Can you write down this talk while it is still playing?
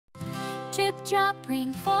Drip drop,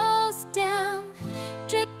 rain falls down.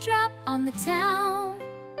 Drip drop on the town.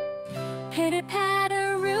 Pitter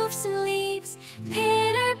patter, roofs and leaves.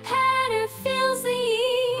 Pitter patter fills the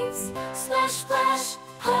eaves. Splash splash,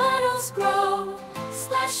 puddles grow.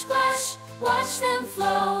 Splash splash, watch them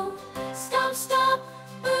flow. Stomp stomp,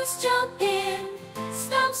 boots jump in.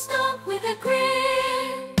 Stomp stomp with a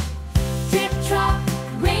grin. Drip drop,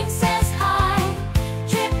 rain says hi.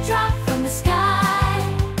 Drip drop from the sky.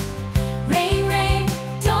 Rain, rain,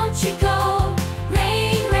 don't you go.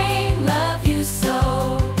 Rain, rain, love you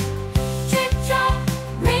so. Drip drop,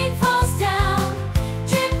 rain falls down.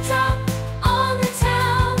 Drip drop on the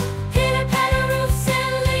town. Pitter patter, roofs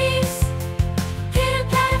and leaves. Pitter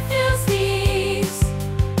patter fills the eaves.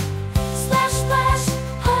 Splash splash,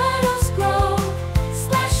 puddles grow.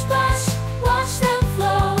 Splash splash, watch them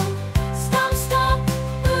flow. Stomp stomp,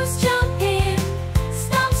 boots jump in.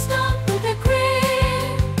 Stomp stomp with a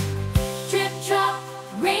grin. Drip drop,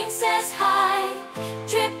 rain says hi.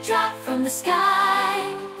 Drip drop from the sky.